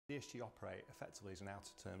DSG operate effectively as an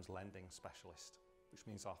out-of-terms lending specialist, which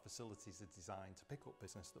means our facilities are designed to pick up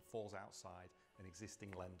business that falls outside an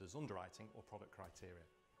existing lender's underwriting or product criteria.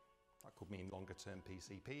 That could mean longer-term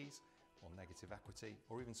PCPs, or negative equity,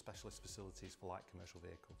 or even specialist facilities for light commercial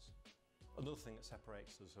vehicles. Another thing that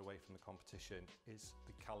separates us away from the competition is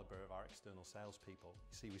the calibre of our external salespeople.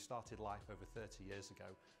 You see, we started life over 30 years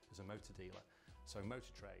ago as a motor dealer, so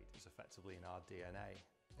motor trade is effectively in our DNA.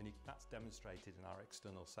 And that's demonstrated in our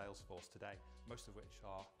external sales force today, most of which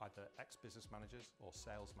are either ex-business managers or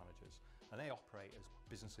sales managers. And they operate as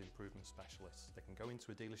business improvement specialists. They can go into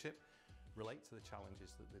a dealership, relate to the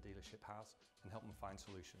challenges that the dealership has, and help them find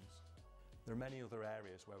solutions. There are many other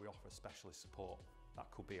areas where we offer specialist support. That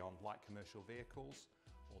could be on light commercial vehicles,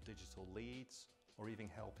 or digital leads, or even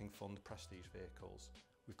helping fund prestige vehicles.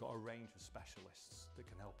 We've got a range of specialists that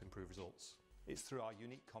can help improve results. It's through our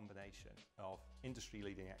unique combination of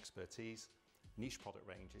industry-leading expertise, niche product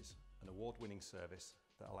ranges, and award-winning service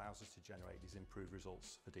that allows us to generate these improved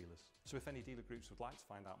results for dealers. So if any dealer groups would like to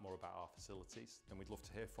find out more about our facilities, then we'd love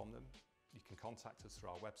to hear from them. You can contact us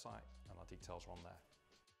through our website, and our details are on there.